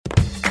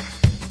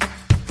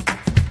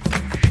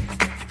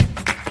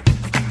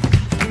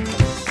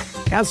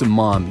As a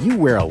mom, you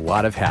wear a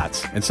lot of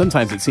hats, and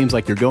sometimes it seems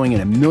like you're going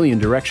in a million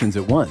directions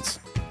at once.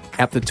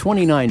 At the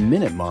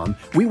 29-Minute Mom,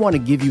 we want to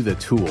give you the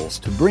tools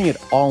to bring it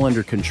all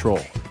under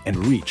control and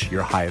reach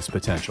your highest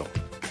potential.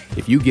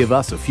 If you give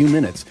us a few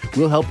minutes,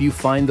 we'll help you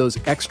find those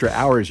extra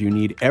hours you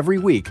need every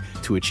week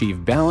to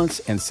achieve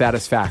balance and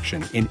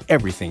satisfaction in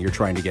everything you're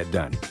trying to get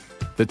done.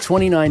 The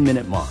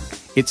 29-Minute Mom.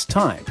 It's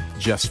time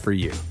just for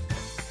you.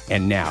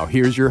 And now,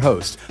 here's your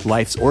host,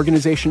 life's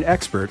organization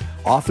expert,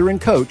 author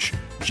and coach,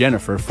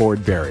 Jennifer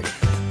Ford Berry.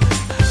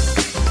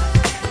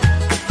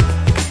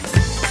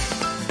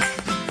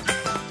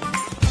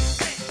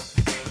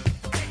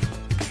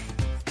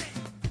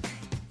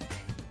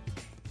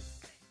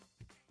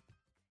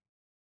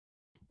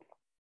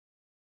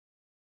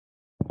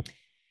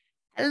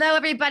 Hello,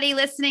 everybody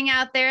listening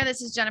out there.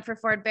 This is Jennifer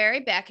Ford Berry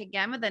back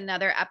again with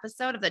another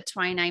episode of the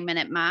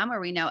 29-Minute Mom, where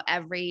we know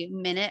every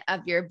minute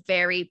of your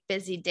very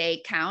busy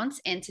day counts.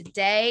 And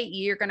today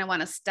you're going to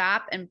want to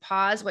stop and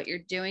pause what you're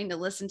doing to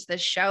listen to the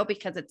show,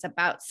 because it's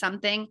about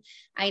something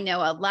I know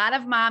a lot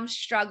of moms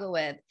struggle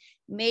with: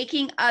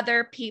 making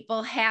other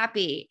people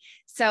happy.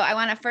 So I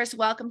want to first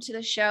welcome to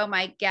the show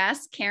my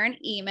guest, Karen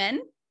Ehman.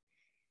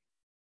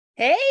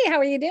 Hey, how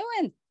are you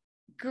doing?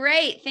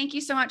 Great. Thank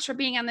you so much for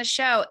being on the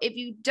show. If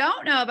you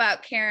don't know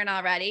about Karen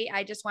already,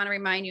 I just want to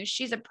remind you,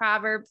 she's a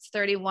Proverbs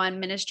 31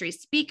 ministry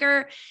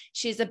speaker.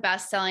 She's a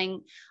best-selling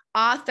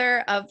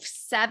author of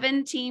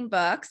 17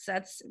 books.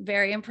 That's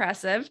very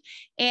impressive.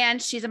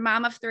 And she's a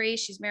mom of 3.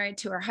 She's married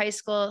to her high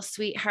school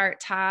sweetheart,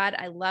 Todd.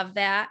 I love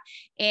that.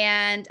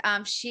 And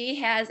she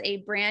has a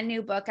brand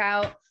new book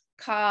out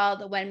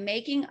called When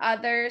Making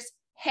Others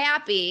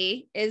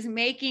Happy is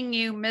Making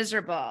You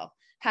Miserable: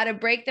 How to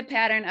Break the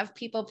Pattern of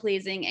People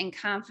Pleasing and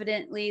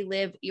Confidently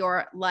Live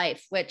Your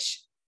Life,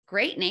 which,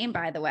 great name,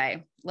 by the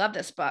way. Love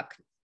this book.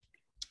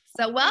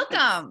 So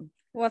welcome.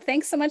 Well,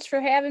 thanks so much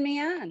for having me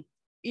on.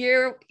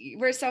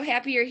 We're so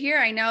happy you're here.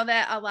 I know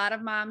that a lot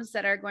of moms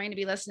that are going to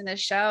be listening to the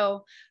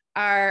show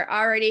are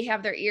already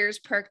have their ears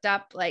perked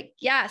up, like,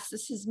 yes,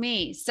 this is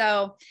me.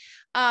 So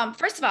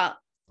first of all,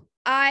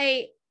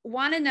 I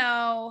want to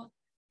know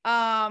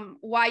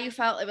why you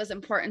felt it was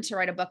important to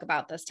write a book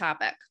about this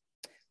topic.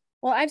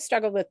 Well, I've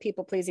struggled with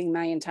people pleasing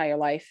my entire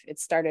life. It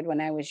started when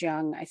I was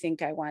young. I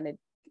think I wanted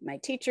my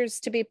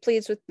teachers to be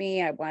pleased with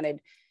me. I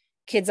wanted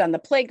kids on the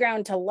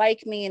playground to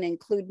like me and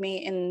include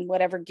me in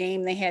whatever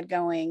game they had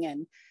going.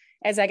 And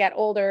as I got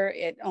older,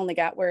 it only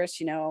got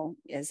worse,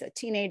 as a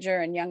teenager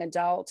and young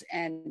adult.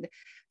 And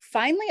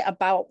finally,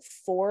 about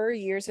 4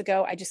 years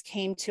ago, I just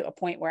came to a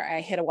point where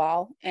I hit a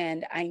wall,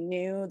 and I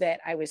knew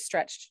that I was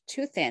stretched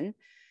too thin,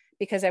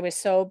 because I was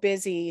so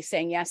busy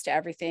saying yes to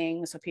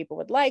everything so people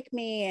would like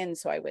me and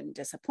so I wouldn't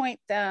disappoint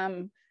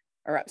them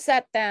or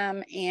upset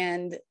them.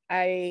 And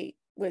I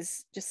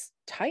was just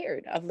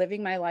tired of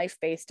living my life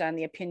based on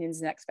the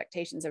opinions and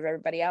expectations of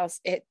everybody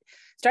else. It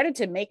started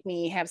to make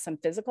me have some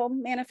physical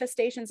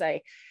manifestations.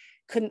 I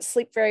couldn't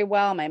sleep very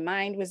well. My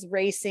mind was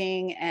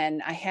racing,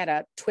 and I had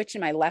a twitch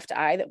in my left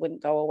eye that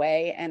wouldn't go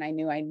away. And I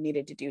knew I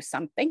needed to do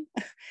something.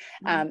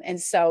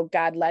 And so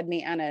God led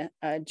me on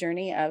a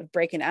journey of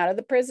breaking out of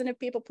the prison of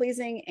people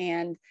pleasing.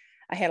 And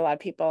I had a lot of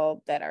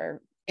people that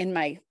are in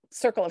my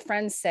circle of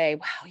friends say,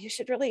 wow, you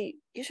should really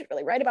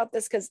write about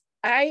this, because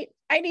I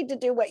need to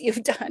do what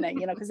you've done. And,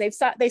 because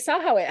they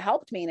saw how it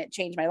helped me and it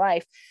changed my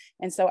life.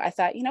 And so I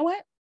thought, you know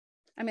what,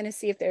 I'm going to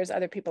see if there's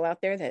other people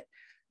out there that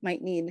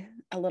might need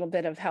a little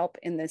bit of help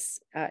in this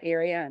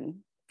area, and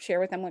share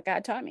with them what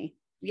God taught me.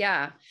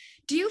 Yeah.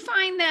 Do you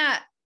find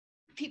that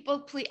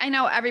I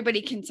know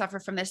everybody can suffer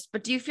from this,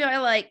 but do you feel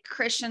like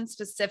Christians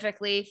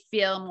specifically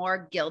feel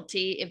more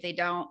guilty if they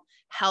don't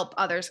help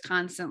others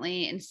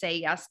constantly and say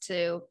yes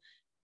to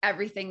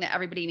everything that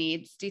everybody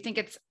needs? Do you think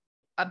it's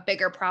a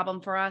bigger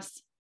problem for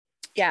us?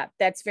 Yeah,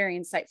 that's very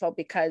insightful,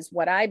 because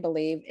what I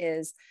believe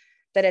is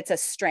that it's a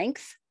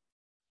strength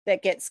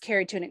that gets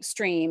carried to an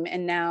extreme.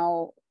 And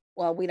now,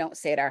 well, we don't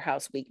say at our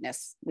house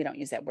weakness. We don't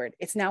use that word.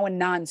 It's now a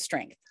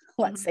non-strength.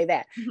 Let's say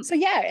that. So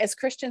yeah, as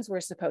Christians, we're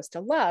supposed to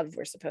love,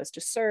 we're supposed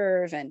to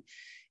serve and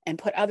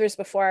put others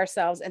before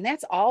ourselves. And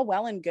that's all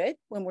well and good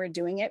when we're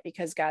doing it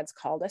because God's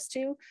called us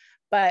to.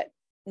 But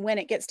when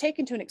it gets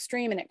taken to an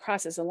extreme and it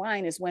crosses a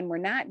line is when we're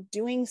not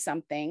doing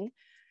something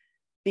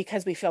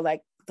because we feel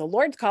like the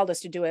Lord's called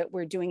us to do it.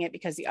 We're doing it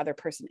because the other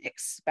person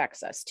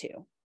expects us to.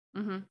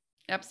 Mm-hmm.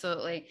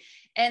 Absolutely.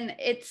 And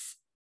it's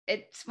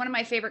one of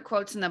my favorite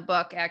quotes in the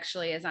book,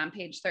 actually, is on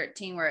page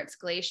 13, where it's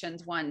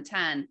Galatians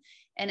 1:10.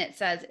 And it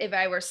says, if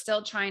I were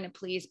still trying to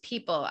please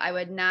people, I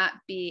would not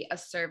be a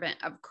servant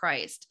of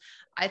Christ.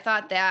 I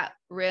thought that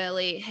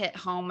really hit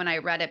home when I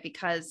read it,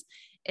 because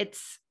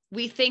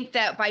we think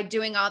that by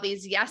doing all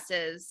these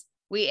yeses,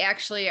 we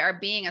actually are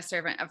being a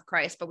servant of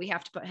Christ, but we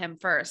have to put him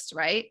first,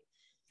 right?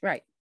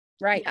 Right.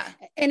 Yeah.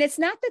 And it's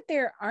not that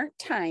there aren't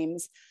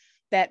times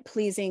that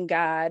pleasing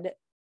God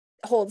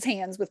holds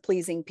hands with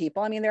pleasing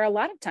people. I mean, there are a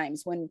lot of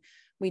times when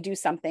we do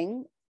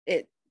something,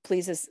 it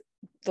pleases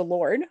the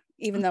Lord,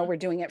 even though we're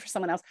doing it for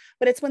someone else.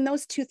 But it's when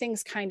those two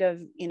things kind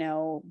of,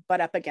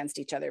 butt up against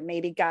each other.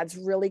 Maybe God's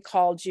really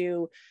called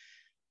you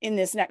in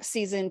this next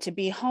season to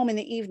be home in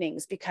the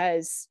evenings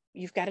because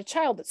you've got a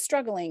child that's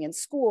struggling in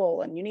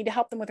school and you need to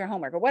help them with their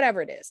homework or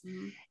whatever it is.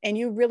 Mm-hmm. And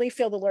you really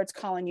feel the Lord's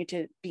calling you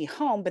to be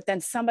home, but then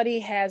somebody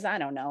has, I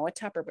don't know, a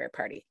Tupperware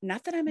party.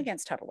 Not that I'm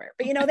against Tupperware,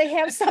 but they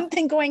have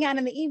something going on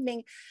in the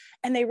evening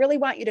and they really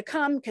want you to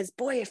come because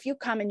boy, if you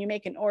come and you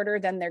make an order,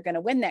 then they're going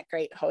to win that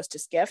great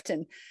hostess gift.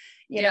 And,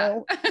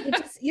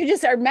 you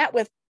just are met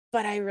with,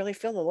 but I really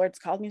feel the Lord's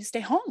called me to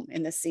stay home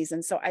in this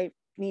season. So I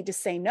need to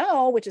say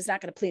no, which is not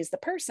going to please the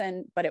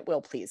person, but it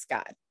will please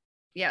God.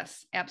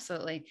 Yes,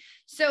 absolutely.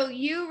 So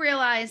you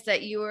realized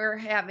that you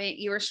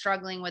were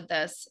struggling with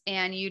this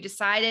and you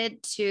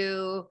decided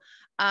to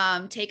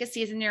take a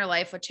season in your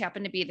life, which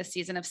happened to be the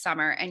season of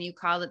summer, and you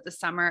called it the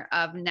summer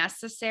of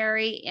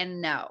necessary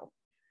and no,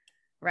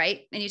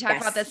 right? And you talk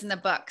about this in the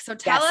book. So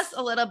tell us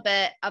a little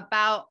bit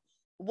about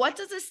what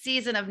does a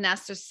season of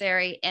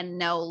necessary and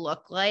no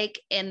look like?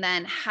 And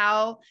then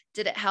how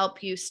did it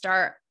help you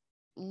start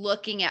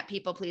looking at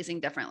people pleasing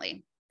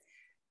differently?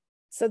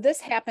 So this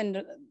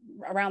happened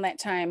around that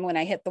time when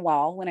I hit the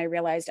wall, when I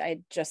realized I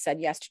just said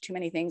yes to too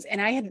many things.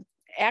 And I had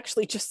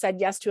actually just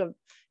said yes to a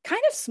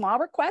kind of small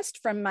request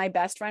from my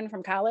best friend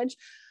from college.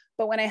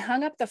 But when I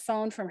hung up the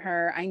phone from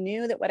her, I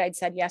knew that what I'd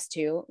said yes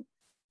to,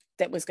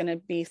 that was going to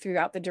be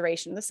throughout the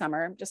duration of the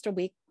summer, just a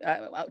week,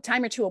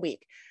 time or two a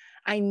week.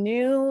 I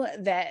knew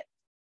that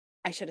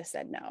I should have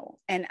said no.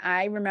 And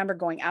I remember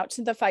going out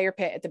to the fire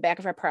pit at the back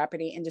of our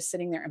property and just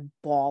sitting there and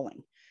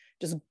bawling.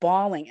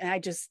 And I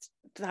just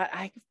thought,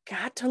 I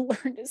got to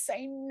learn to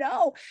say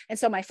no. And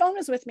so my phone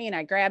was with me and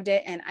I grabbed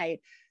it and I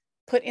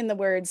put in the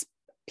words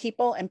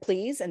people and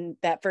please. And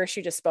that verse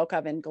you just spoke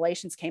of in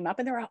Galatians came up,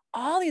 and there were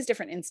all these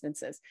different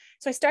instances.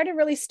 So I started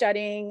really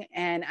studying,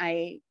 and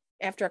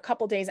after a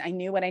couple of days, I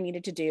knew what I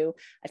needed to do.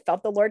 I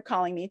felt the Lord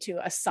calling me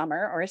to a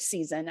summer or a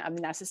season of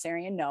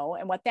necessary and no.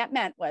 And what that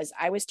meant was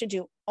I was to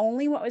do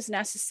only what was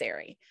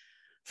necessary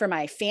for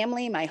my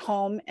family, my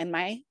home, and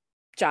my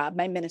job,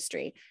 my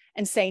ministry,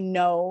 and say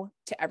no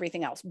to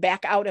everything else,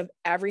 back out of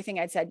everything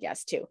I'd said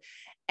yes to.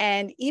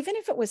 And even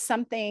if it was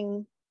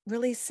something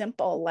really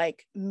simple,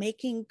 like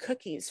making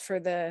cookies for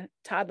the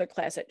toddler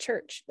class at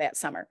church that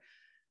summer.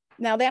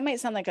 Now that might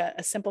sound like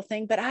a simple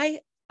thing, but I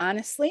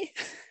honestly,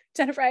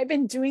 Jennifer, I've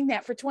been doing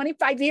that for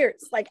 25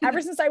 years. Like ever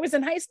since I was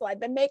in high school,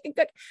 I've been making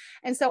cookies.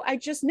 And so I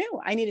just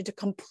knew I needed to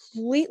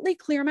completely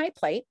clear my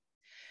plate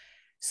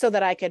so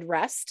that I could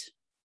rest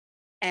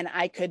and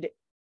I could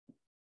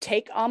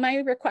take all my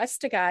requests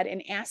to God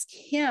and ask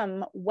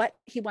him what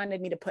he wanted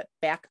me to put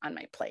back on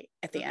my plate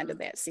at the end of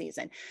that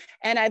season.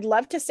 And I'd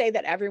love to say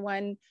that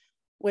everyone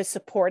was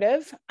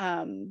supportive.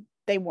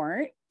 They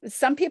weren't.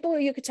 Some people,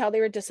 you could tell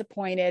they were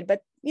disappointed,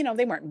 but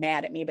they weren't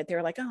mad at me, but they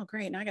were like, oh,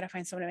 great. Now I got to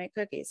find someone to make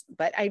cookies.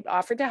 But I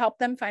offered to help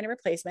them find a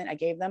replacement. I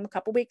gave them a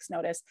couple weeks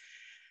notice.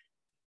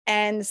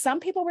 And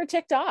some people were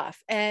ticked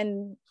off.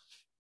 And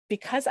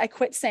because I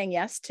quit saying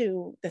yes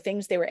to the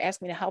things they were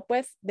asking me to help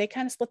with, they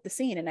kind of split the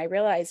scene. And I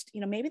realized,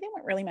 maybe they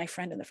weren't really my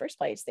friend in the first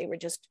place. They were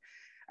just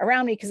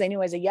around me because they knew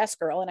I was a yes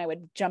girl and I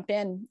would jump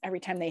in every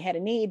time they had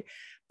a need.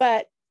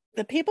 But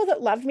the people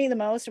that loved me the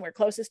most and were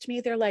closest to me,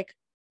 they're like,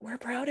 we're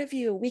proud of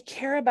you. We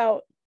care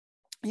about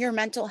your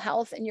mental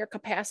health and your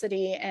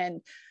capacity,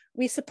 and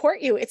we support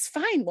you. It's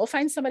fine. We'll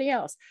find somebody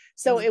else.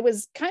 So it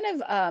was kind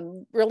of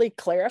really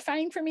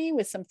clarifying for me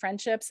with some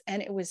friendships.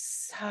 And it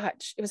was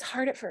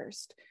hard at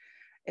first.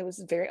 It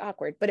was very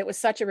awkward, but it was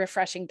such a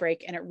refreshing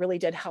break. And it really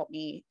did help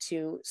me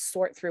to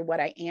sort through what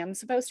I am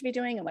supposed to be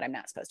doing and what I'm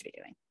not supposed to be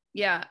doing.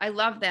 Yeah, I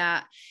love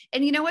that.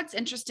 And what's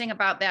interesting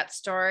about that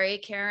story,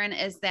 Karen,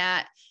 is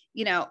that,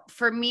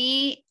 for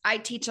me, I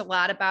teach a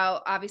lot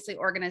about obviously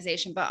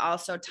organization, but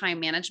also time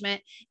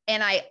management.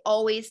 And I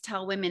always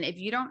tell women, if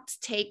you don't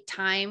take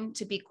time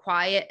to be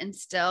quiet and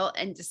still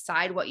and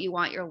decide what you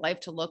want your life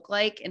to look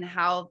like and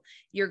how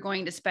you're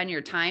going to spend your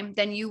time,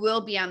 then you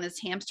will be on this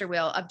hamster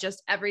wheel of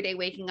just every day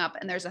waking up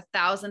and there's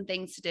 1,000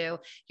 things to do.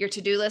 Your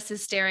to-do list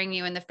is staring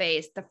you in the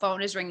face. The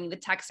phone is ringing, the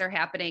texts are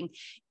happening,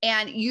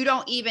 and you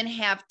don't even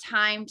have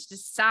time to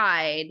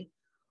decide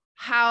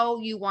how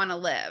you want to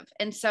live.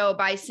 And so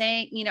by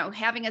saying,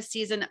 having a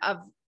season of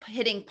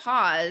hitting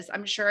pause,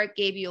 I'm sure it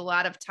gave you a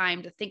lot of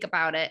time to think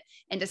about it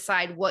and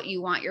decide what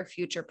you want your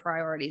future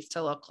priorities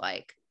to look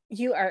like.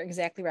 You are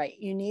exactly right.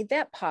 You need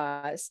that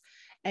pause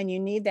and you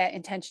need that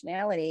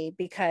intentionality,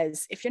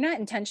 because if you're not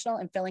intentional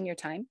in filling your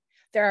time,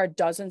 there are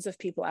dozens of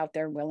people out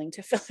there willing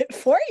to fill it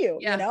for you,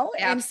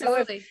 And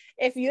so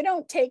if you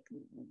don't take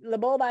the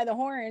bull by the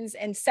horns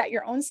and set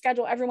your own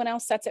schedule, everyone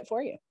else sets it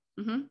for you.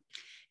 Mm-hmm.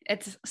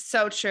 It's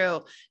so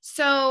true.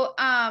 So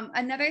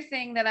another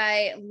thing that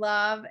I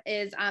love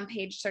is on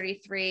page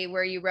 33,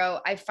 where you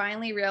wrote, I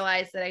finally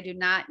realized that I do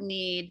not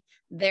need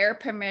their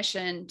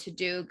permission to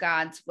do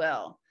God's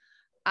will.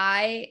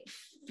 I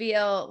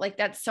feel like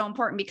that's so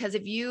important, because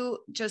if you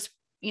just,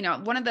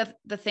 one of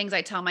the things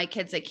I tell my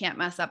kids, they can't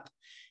mess up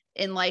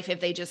in life if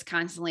they just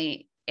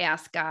constantly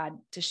ask God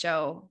to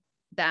show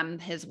them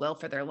his will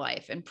for their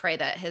life and pray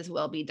that his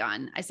will be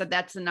done. I said,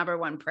 that's the number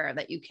one prayer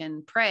that you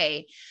can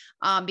pray,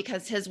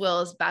 because his will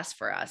is best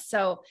for us.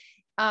 So,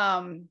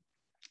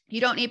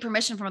 You don't need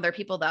permission from other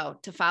people though,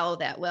 to follow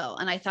that will.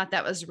 And I thought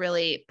that was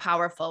really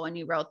powerful when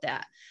you wrote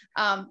that.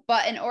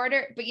 But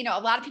a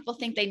lot of people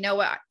think they know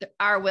what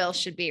our will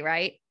should be,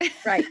 right?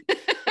 Right.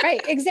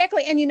 Right.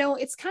 Exactly. And,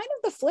 it's kind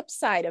of the flip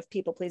side of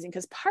people pleasing,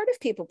 because part of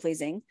people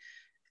pleasing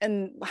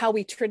and how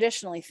we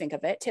typically think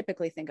of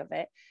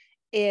it,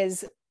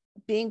 is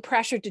being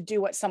pressured to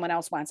do what someone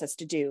else wants us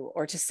to do,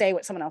 or to say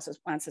what someone else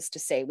wants us to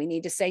say. We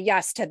need to say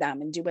yes to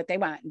them and do what they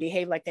want and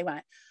behave like they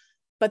want.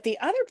 But the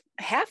other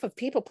half of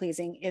people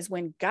pleasing is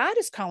when God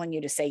is calling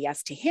you to say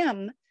yes to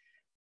him,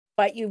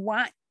 but you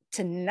want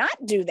to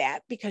not do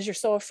that because you're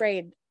so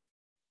afraid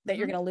that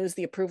you're going to lose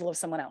the approval of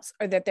someone else,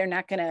 or that they're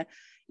not going to,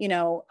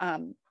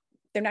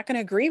 they're not going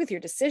to agree with your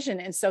decision.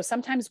 And so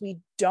sometimes we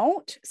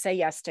don't say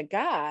yes to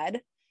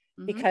God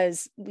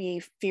because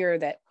we fear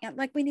that,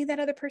 like, we need that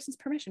other person's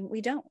permission.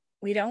 We don't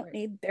Right.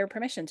 need their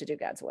permission to do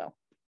God's will.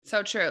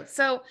 So true.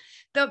 So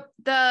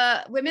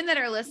the women that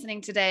are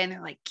listening today and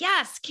they're like,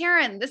 yes,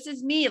 Karen, this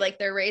is me. Like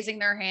they're raising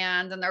their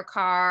hands in their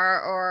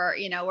car or,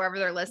 wherever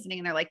they're listening.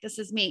 And they're like, this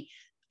is me.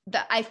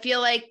 I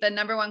feel like the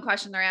number one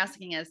question they're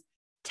asking is,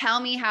 tell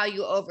me how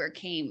you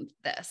overcame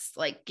this.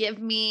 Like, give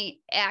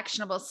me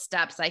actionable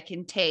steps I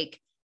can take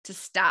to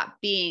stop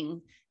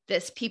being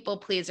this people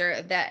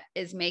pleaser that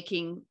is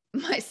making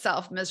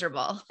myself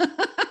miserable,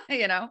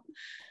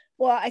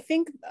 Well, I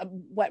think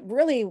what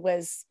really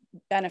was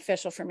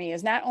beneficial for me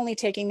is not only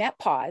taking that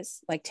pause,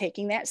 like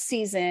taking that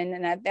season.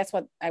 And that's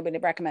what I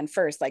would recommend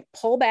first, like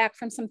pull back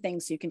from some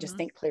things so you can just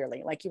think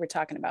clearly, like you were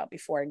talking about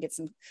before, and get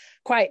some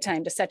quiet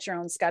time to set your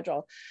own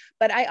schedule.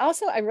 But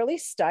I really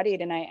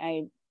studied, and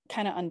I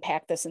kind of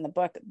unpacked this in the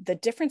book, the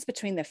difference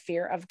between the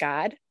fear of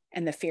God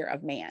and the fear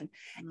of man.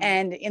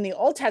 And in the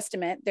Old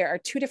Testament, there are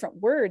two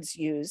different words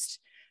used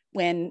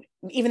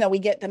even though we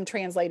get them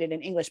translated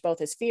in English both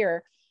as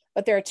fear,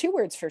 but there are two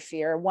words for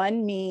fear.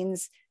 One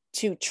means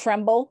to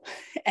tremble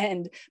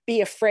and be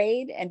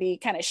afraid and be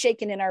kind of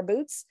shaken in our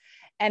boots.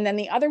 And then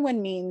the other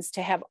one means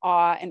to have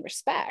awe and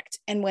respect.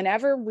 And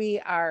whenever we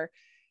are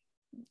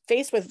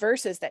faced with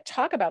verses that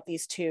talk about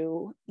these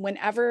two,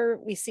 whenever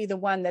we see the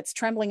one that's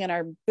trembling in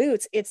our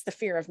boots, it's the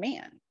fear of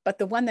man. But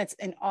the one that's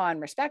in awe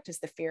and respect is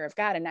the fear of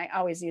God. And I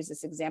always use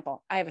this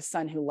example. I have a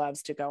son who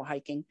loves to go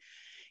hiking.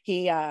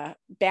 He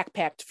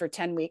backpacked for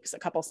 10 weeks a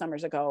couple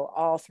summers ago,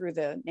 all through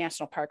the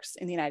national parks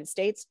in the United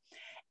States.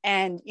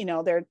 And,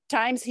 there are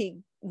times he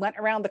went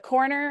around the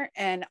corner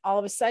and all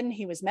of a sudden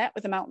he was met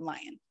with a mountain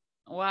lion.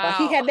 Wow.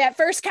 Well, he had that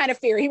first kind of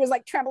fear. He was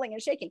like trembling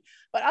and shaking.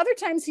 But other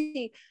times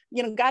he,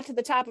 got to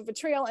the top of a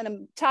trail and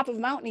on top of a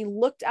mountain, he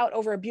looked out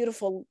over a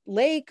beautiful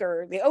lake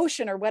or the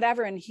ocean or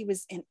whatever. And he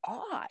was in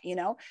awe,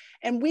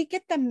 and we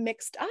get them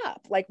mixed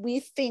up. Like we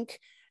think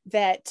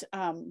that,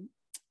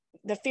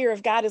 the fear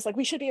of God is like,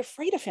 we should be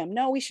afraid of him.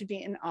 No, we should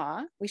be in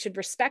awe. We should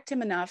respect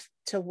him enough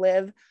to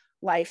live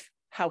life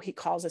how he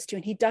calls us to.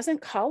 And he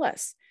doesn't call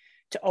us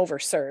to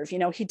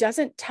overserve. He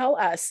doesn't tell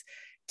us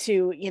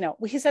to,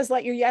 he says,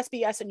 let your yes be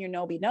yes and your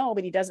no be no,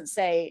 but he doesn't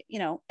say,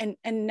 and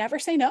never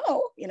say no,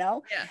 Yeah.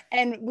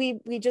 And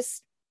we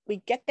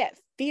get that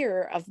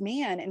fear of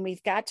man, and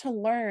we've got to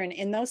learn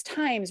in those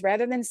times,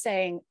 rather than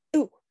saying,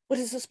 ooh, what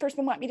does this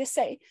person want me to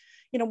say?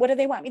 What do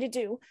they want me to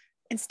do?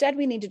 Instead,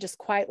 we need to just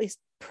quietly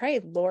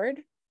pray,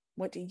 Lord,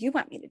 what do you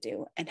want me to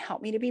do? And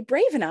help me to be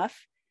brave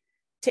enough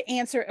to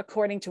answer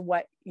according to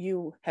what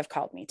you have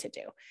called me to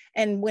do.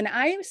 And when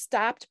I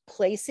stopped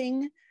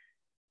placing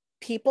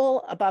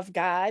people above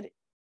God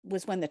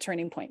was when the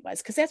turning point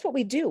was, because that's what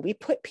we do. We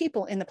put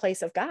people in the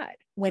place of God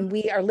when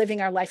we are living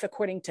our life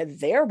according to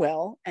their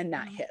will and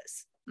not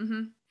his.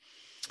 Mm-hmm.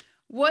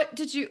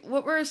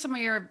 What were some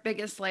of your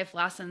biggest life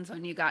lessons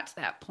when you got to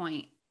that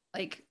point?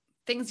 Like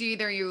things you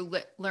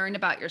learned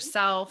about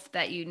yourself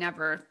that you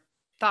never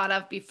thought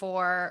of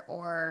before,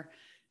 or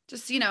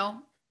just,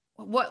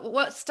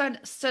 what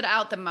stood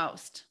out the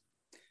most?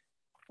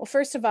 Well,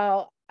 first of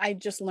all, I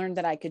just learned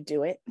that I could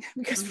do it,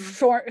 because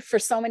for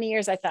so many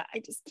years I thought, I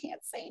just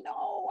can't say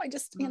no. I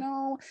just,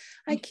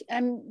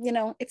 I'm,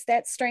 it's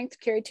that strength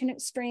carried to an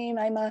extreme.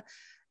 I'm a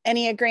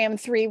Enneagram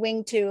 3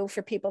 wing 2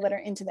 for people that are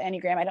into the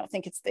Enneagram. I don't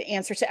think it's the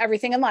answer to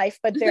everything in life,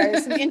 but there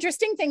are some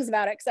interesting things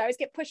about it, because I always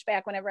get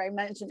pushback whenever I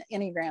mention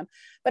Enneagram.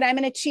 But I'm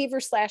an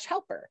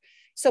achiever/helper.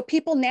 So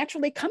people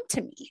naturally come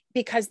to me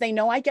because they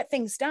know I get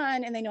things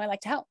done and they know I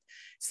like to help.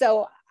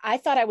 So I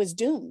thought I was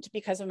doomed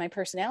because of my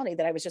personality,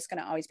 that I was just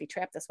going to always be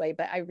trapped this way.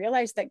 But I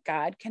realized that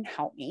God can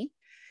help me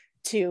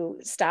to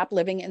stop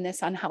living in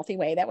this unhealthy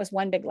way. That was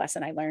one big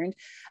lesson I learned.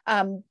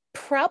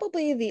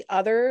 Probably the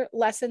other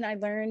lesson I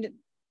learned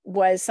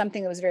was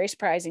something that was very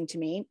surprising to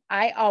me.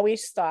 I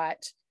always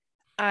thought,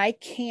 I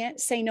can't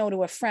say no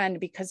to a friend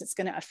because it's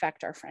going to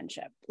affect our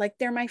friendship. Like,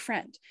 they're my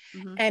friend.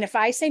 And if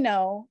I say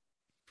no,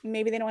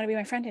 maybe they don't want to be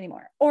my friend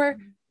anymore. Or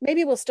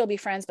maybe we'll still be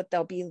friends, but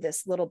there'll be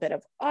this little bit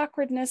of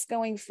awkwardness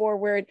going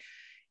forward.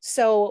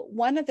 So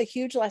one of the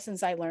huge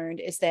lessons I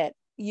learned is that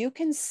you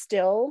can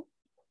still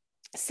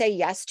say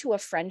yes to a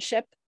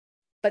friendship,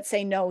 but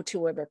say no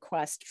to a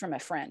request from a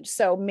friend.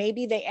 So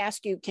maybe they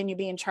ask you, can you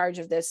be in charge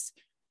of this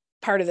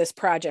part of this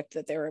project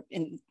that they're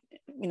in,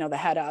 the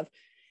head of?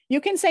 You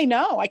can say,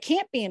 no, I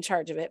can't be in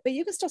charge of it, but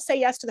you can still say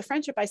yes to the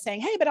friendship by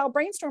saying, hey, but I'll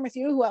brainstorm with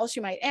you who else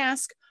you might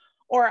ask,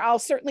 or I'll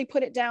certainly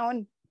put it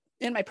down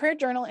in my prayer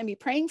journal and be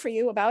praying for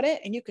you about it.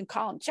 And you can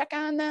call and check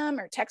on them,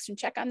 or text and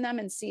check on them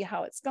and see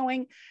how it's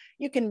going.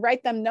 You can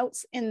write them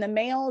notes in the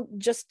mail,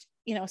 just,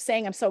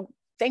 saying, I'm so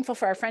thankful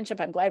for our friendship.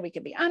 I'm glad we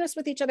could be honest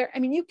with each other. I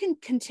mean, you can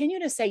continue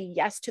to say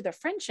yes to the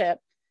friendship,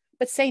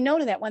 but say no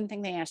to that one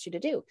thing they asked you to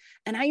do.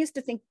 And I used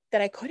to think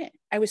that I couldn't.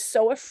 I was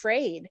so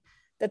afraid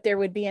that there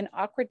would be an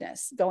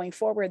awkwardness going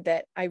forward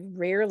that I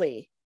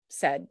rarely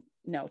said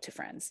no to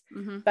friends.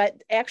 Mm-hmm.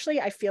 But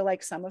actually, I feel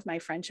like some of my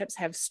friendships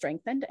have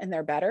strengthened and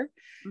they're better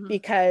Mm-hmm.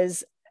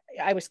 because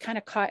I was kind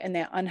of caught in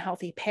that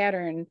unhealthy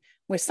pattern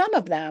with some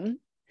of them,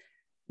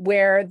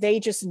 where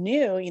they just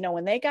knew,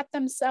 when they got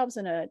themselves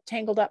in a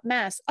tangled up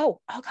mess, oh,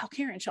 I'll call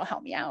Karen, she'll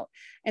help me out.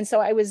 And so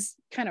I was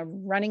kind of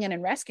running in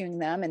and rescuing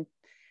them. And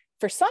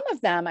for some of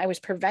them, I was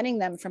preventing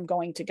them from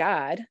going to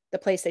God, the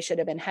place they should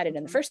have been headed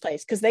in the first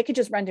place, because they could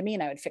just run to me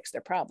and I would fix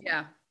their problem.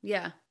 Yeah.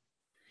 Yeah.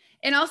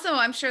 And also,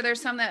 I'm sure there's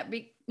some that,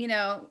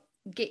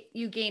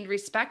 you gained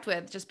respect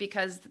with just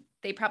because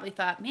they probably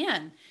thought,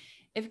 man,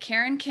 if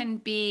Karen can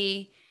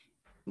be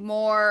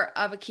more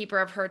of a keeper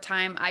of her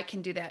time, I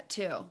can do that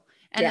too.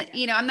 And,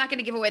 I'm not going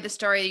to give away the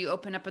story you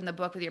open up in the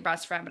book with your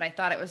best friend, but I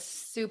thought it was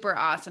super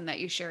awesome that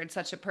you shared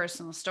such a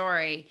personal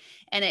story,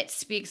 and it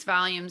speaks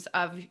volumes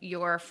of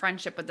your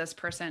friendship with this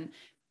person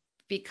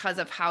because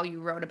of how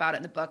you wrote about it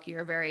in the book.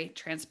 You're very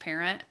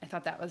transparent. I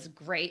thought that was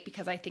great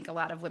because I think a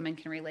lot of women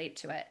can relate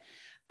to it.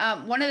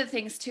 One of the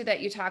things too that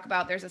you talk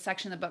about, there's a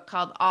section in the book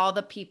called All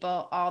the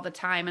People, All the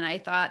Time. And I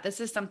thought this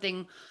is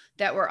something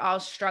that we're all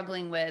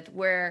struggling with,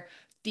 where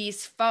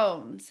these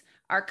phones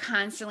are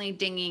constantly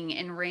dinging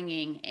and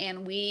ringing,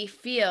 and we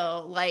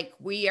feel like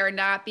we are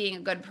not being a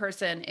good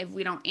person if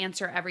we don't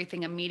answer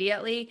everything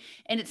immediately.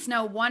 And it's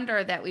no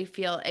wonder that we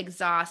feel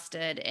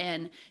exhausted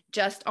and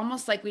just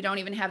almost like we don't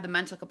even have the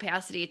mental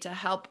capacity to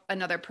help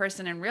another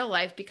person in real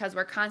life because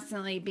we're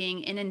constantly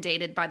being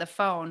inundated by the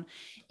phone.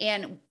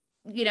 And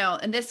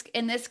and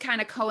this kind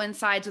of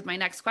coincides with my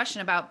next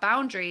question about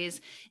boundaries,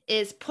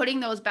 is putting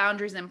those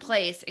boundaries in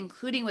place,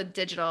 including with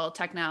digital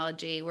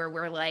technology, where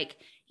we're like,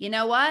 you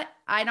know what?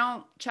 I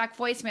don't check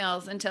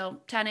voicemails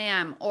until 10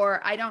 a.m. or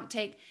I don't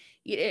take,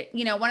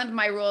 one of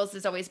my rules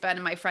has always been,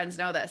 and my friends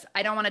know this,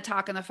 I don't want to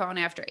talk on the phone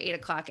after 8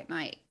 o'clock at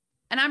night.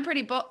 And I'm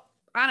pretty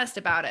honest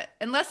about it.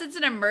 Unless it's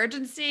an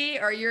emergency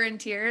or you're in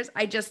tears,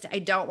 I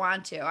don't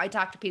want to. I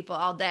talk to people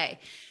all day.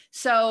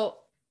 So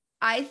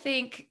I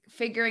think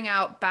figuring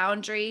out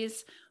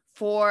boundaries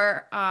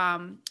for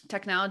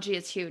technology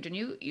is huge. And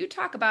you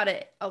talk about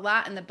it a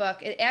lot in the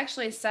book. It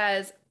actually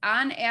says,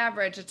 on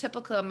average, a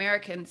typical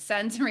American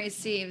sends and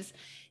receives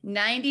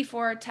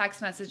 94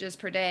 text messages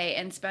per day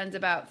and spends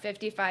about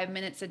 55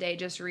 minutes a day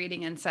just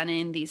reading and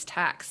sending these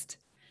texts.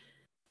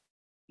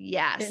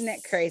 Yes. Isn't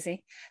that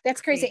crazy?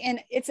 That's crazy. And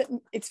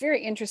it's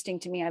very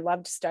interesting to me. I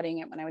loved studying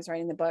it when I was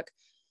writing the book,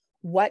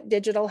 what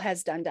digital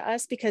has done to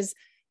us, because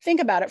think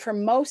about it, for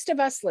most of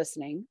us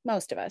listening,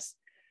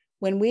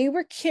 when we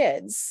were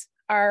kids,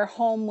 our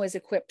home was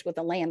equipped with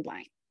a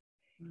landline.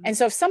 And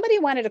so if somebody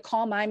wanted to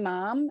call my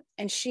mom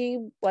and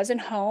she wasn't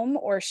home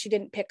or she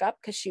didn't pick up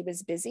because she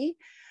was busy,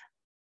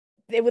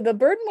 the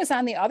burden was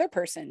on the other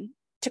person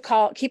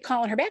to keep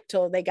calling her back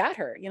till they got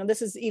her.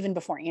 This is even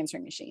before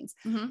answering machines.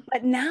 Mm-hmm.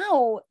 But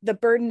now the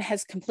burden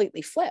has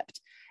completely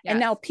flipped. Yes. And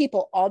now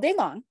people all day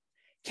long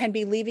can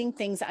be leaving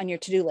things on your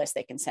to-do list.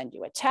 They can send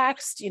you a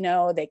text,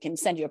 they can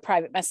send you a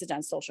private message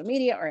on social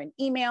media or an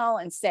email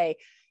and say,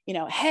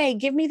 hey,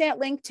 give me that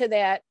link to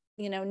that,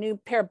 new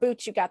pair of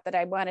boots you got that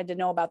I wanted to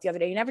know about the other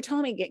day. You never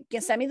told me,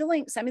 send me the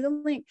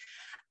link.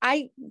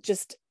 I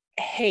just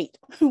hate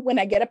when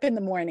I get up in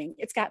the morning.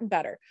 It's gotten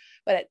better,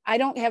 but I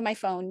don't have my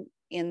phone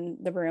in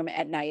the room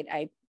at night.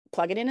 I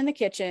plug it in the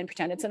kitchen,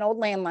 pretend it's an old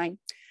landline.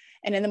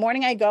 And in the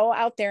morning I go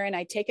out there and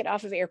I take it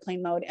off of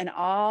airplane mode, and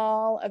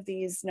all of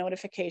these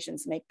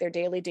notifications make their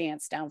daily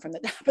dance down from the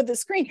top of the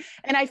screen.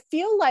 And I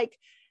feel like,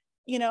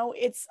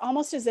 it's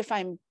almost as if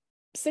I'm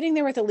sitting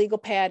there with a legal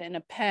pad and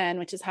a pen,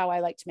 which is how I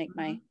like to make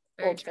my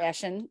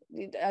old-fashioned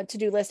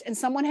to-do list. And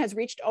someone has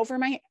reached over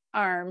my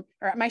arm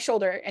or my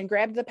shoulder and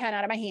grabbed the pen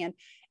out of my hand,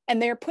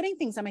 and they're putting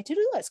things on my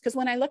to-do list. Because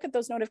when I look at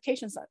those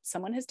notifications,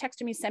 someone has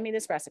texted me, send me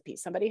this recipe.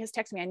 Somebody has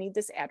texted me, I need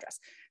this address.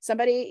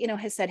 Somebody,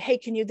 has said, hey,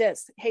 can you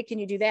this? Hey, can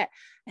you do that?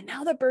 And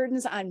now the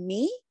burden's on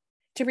me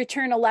to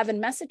return 11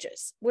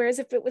 messages. Whereas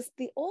if it was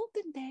the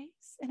olden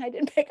days and I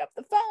didn't pick up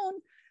the phone,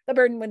 the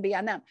burden would be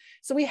on them.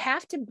 So we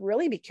have to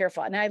really be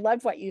careful. And I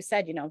love what you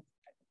said,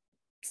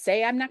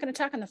 say I'm not going to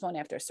talk on the phone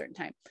after a certain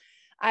time.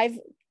 I've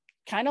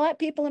kind of let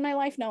people in my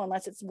life know,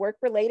 unless it's work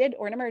related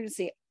or an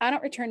emergency, I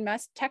don't return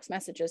text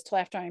messages till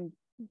after I'm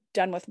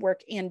done with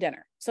work and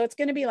dinner. So it's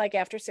going to be like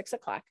after 6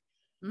 o'clock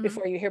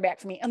before you hear back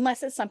from me,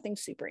 unless it's something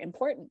super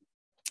important.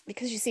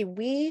 Because you see,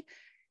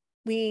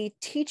 we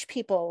teach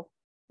people,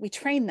 we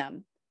train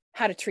them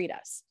how to treat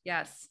us.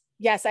 Yes.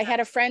 Yes. I had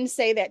a friend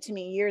say that to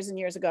me years and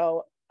years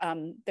ago.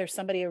 there's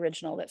somebody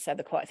original that said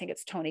the quote. I think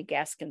it's Tony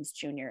Gaskins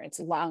Jr. It's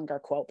a longer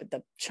quote, but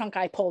the chunk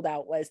I pulled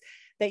out was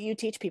that you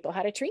teach people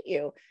how to treat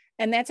you.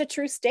 And that's a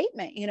true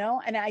statement, you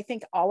know? And I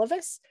think all of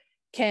us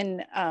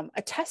can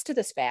attest to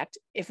this fact.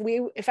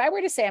 If I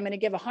were to say, I'm going to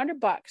give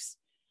 $100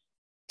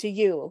 to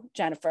you,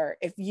 Jennifer,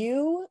 if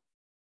you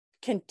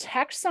can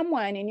text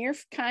someone in your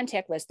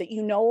contact list that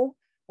you know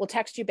will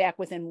text you back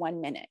within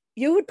 1 minute,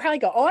 you would probably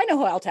go, oh, I know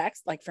who I'll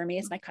text. Like for me,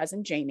 it's my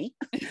cousin Jamie.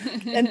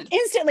 And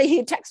instantly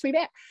he'd text me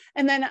back.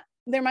 And then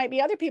there might be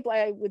other people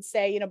I would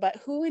say, you know, but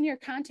who in your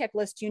contact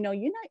list, you know,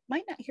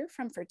 might not hear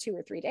from for 2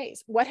 or 3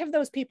 days. What have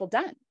those people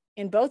done?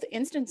 In both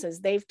instances,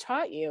 they've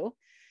taught you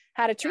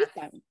how to treat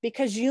them,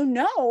 because you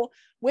know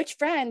which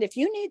friend, if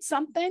you need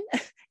something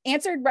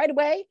answered right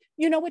away,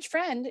 you know which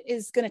friend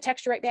is going to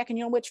text you right back, and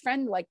you know which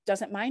friend like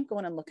doesn't mind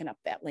going and looking up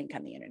that link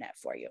on the internet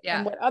for you.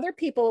 And what other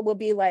people will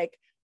be like,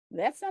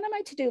 that's not on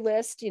my to-do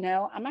list, you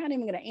know, I'm not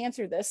even going to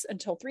answer this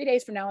until 3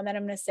 days from now, and then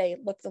I'm going to say,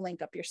 look the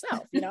link up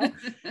yourself, you know.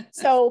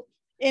 So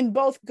in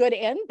both good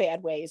and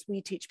bad ways,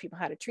 we teach people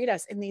how to treat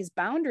us. And these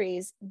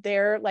boundaries,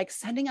 they're like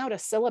sending out a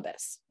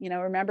syllabus. You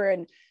know, remember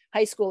in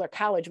high school or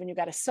college, when you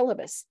got a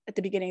syllabus at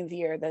the beginning of the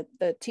year,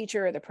 the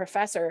teacher or the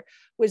professor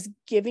was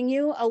giving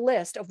you a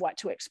list of what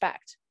to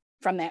expect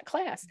from that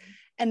class.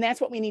 And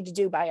that's what we need to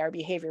do by our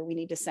behavior. We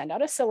need to send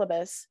out a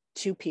syllabus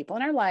to people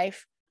in our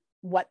life,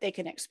 what they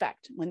can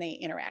expect when they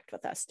interact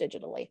with us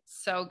digitally.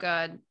 So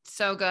good.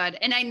 So good.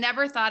 And I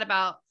never thought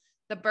about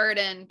the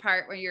burden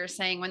part where you're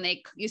saying when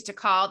they used to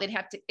call,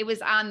 it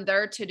was on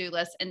their to-do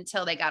list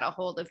until they got a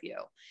hold of you.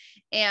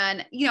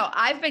 And, you know,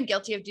 I've been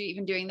guilty of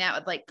even doing that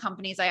with like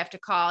companies I have to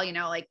call, you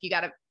know, like you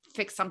got to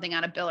fix something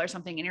on a bill or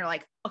something. And you're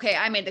like, okay,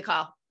 I made the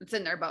call. It's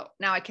in their boat.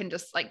 Now I can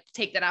just like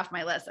take that off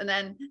my list. And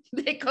then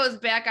it goes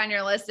back on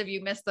your list if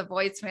you missed the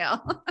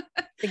voicemail.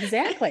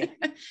 Exactly.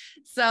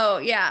 So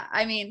yeah,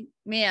 I mean,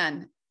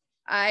 man,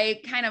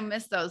 I kind of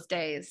miss those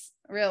days,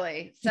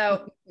 really.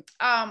 So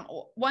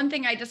one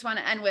thing I just want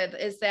to end with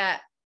is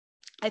that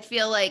I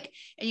feel like,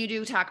 and you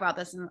do talk about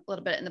this a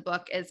little bit in the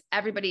book, is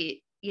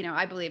everybody, you know,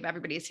 I believe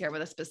everybody's here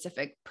with a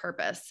specific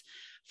purpose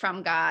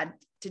from God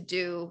to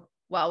do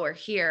while we're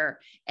here.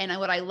 And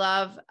what I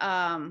love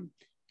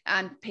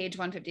on page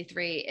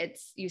 153,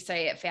 you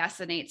say, it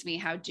fascinates me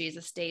how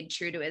Jesus stayed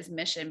true to his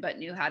mission, but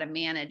knew how to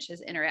manage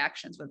his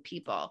interactions with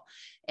people.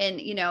 And,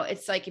 you know,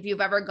 it's like, if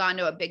you've ever gone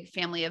to a big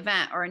family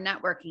event or a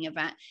networking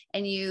event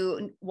and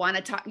you want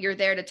to talk, you're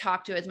there to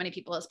talk to as many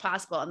people as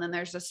possible. And then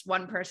there's this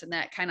one person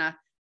that kind of,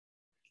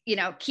 you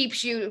know,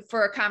 keeps you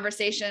for a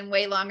conversation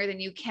way longer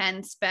than you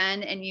can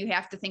spend. And you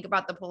have to think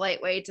about the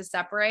polite way to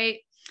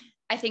separate.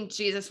 I think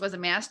Jesus was a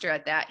master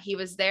at that. He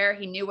was there.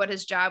 He knew what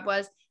his job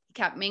was. He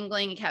kept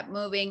mingling, he kept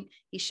moving.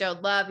 He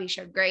showed love, he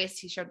showed grace,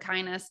 he showed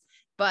kindness,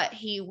 but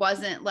he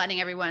wasn't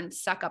letting everyone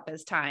suck up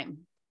his time.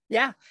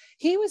 Yeah.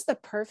 He was the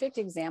perfect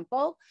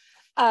example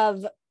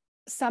of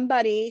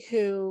somebody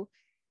who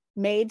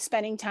made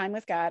spending time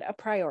with God a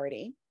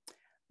priority,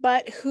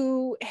 but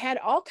who had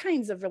all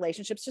kinds of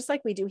relationships, just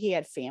like we do. He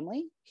had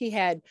family, he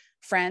had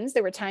friends.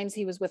 There were times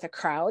he was with a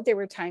crowd. There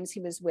were times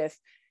he was with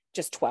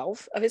just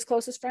 12 of his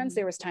closest friends.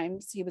 There was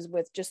times he was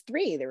with just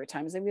 3. There were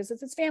times he was with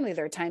his family.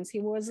 There were times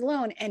he was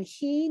alone, and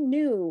he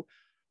knew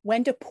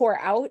when to pour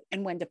out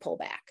and when to pull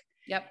back.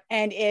 Yep.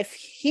 And if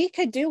he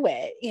could do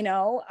it, you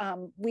know,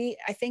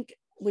 I think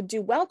would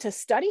do well to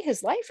study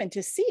his life and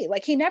to see,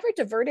 like, he never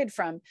diverted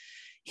from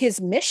his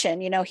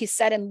mission. You know, he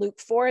said in Luke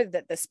 4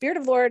 that the Spirit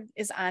of the Lord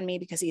is on me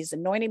because he's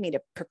anointed me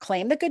to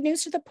proclaim the good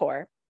news to the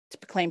poor, to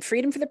proclaim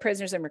freedom for the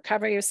prisoners and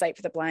recovery of sight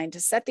for the blind, to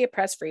set the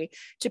oppressed free,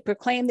 to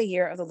proclaim the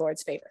year of the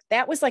Lord's favor.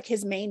 That was like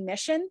his main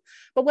mission,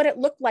 but what it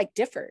looked like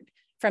differed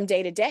from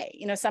day to day.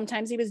 You know,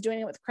 sometimes he was doing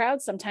it with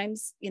crowds.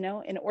 Sometimes, you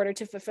know, in order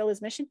to fulfill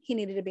his mission, he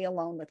needed to be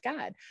alone with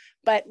God.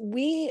 But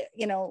we,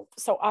 you know,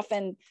 so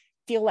often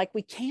feel like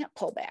we can't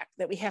pull back,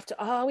 that we have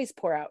to always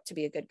pour out to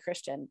be a good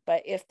Christian.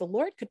 But if the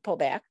Lord could pull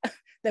back,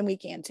 then we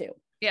can too.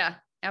 Yeah,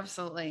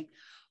 absolutely.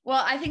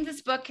 Well, I think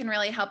this book can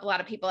really help a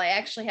lot of people. I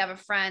actually have a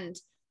friend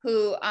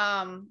who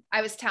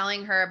I was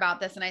telling her about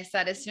this, and I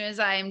said, as soon as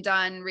I am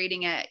done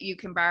reading it, you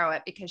can borrow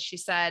it, because she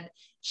said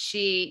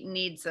she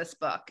needs this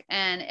book.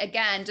 And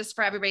again, just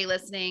for everybody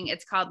listening,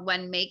 it's called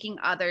When Making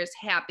Others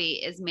Happy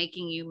is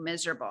Making You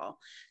Miserable.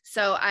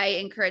 So I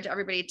encourage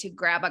everybody to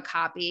grab a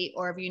copy,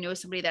 or if you know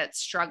somebody that's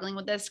struggling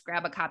with this,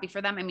 grab a copy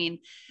for them. I mean,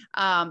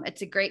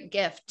 it's a great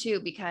gift too,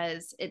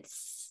 because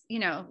it's, you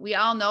know, we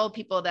all know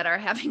people that are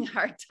having a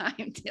hard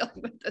time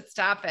dealing with this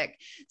topic.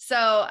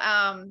 So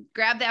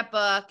grab that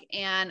book.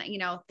 And, you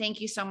know,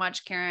 thank you so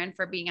much, Karen,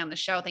 for being on the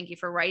show. Thank you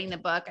for writing the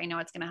book. I know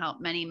it's going to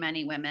help many,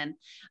 many women.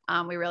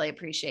 We really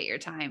appreciate your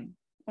time.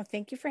 Well,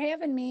 thank you for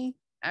having me.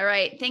 All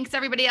right. Thanks,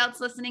 everybody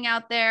else listening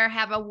out there.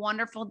 Have a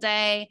wonderful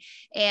day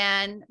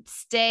and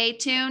stay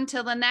tuned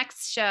till the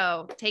next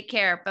show. Take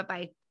care.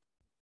 Bye-bye.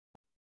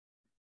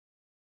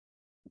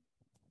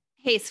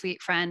 Hey,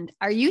 sweet friend,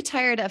 are you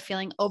tired of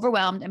feeling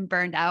overwhelmed and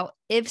burned out?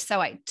 If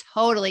so, I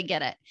totally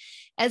get it.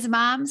 As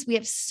moms, we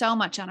have so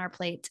much on our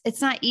plates.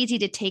 It's not easy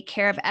to take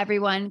care of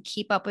everyone,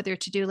 keep up with your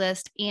to-do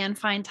list, and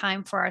find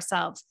time for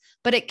ourselves,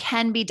 but it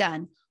can be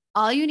done.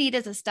 All you need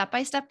is a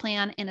step-by-step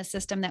plan and a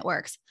system that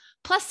works.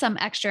 Plus, some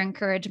extra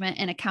encouragement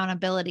and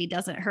accountability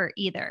doesn't hurt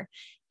either.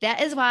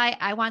 That is why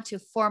I want to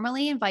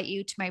formally invite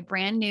you to my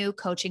brand new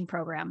coaching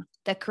program,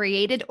 the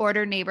Created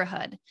Order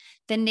Neighborhood.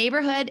 The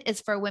neighborhood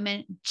is for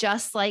women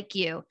just like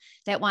you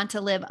that want to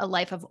live a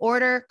life of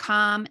order,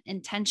 calm,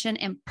 intention,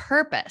 and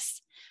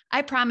purpose.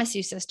 I promise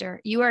you,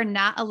 sister, you are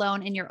not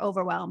alone in your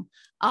overwhelm.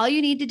 All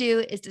you need to do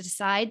is to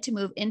decide to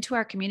move into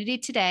our community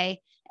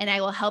today, and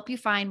I will help you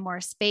find more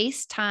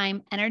space,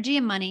 time, energy,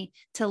 and money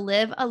to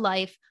live a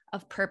life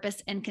of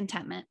purpose and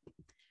contentment.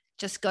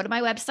 Just go to my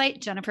website,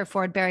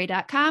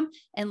 jenniferfordberry.com,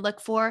 and look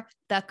for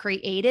the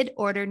Created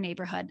Order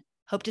Neighborhood.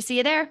 Hope to see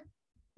you there.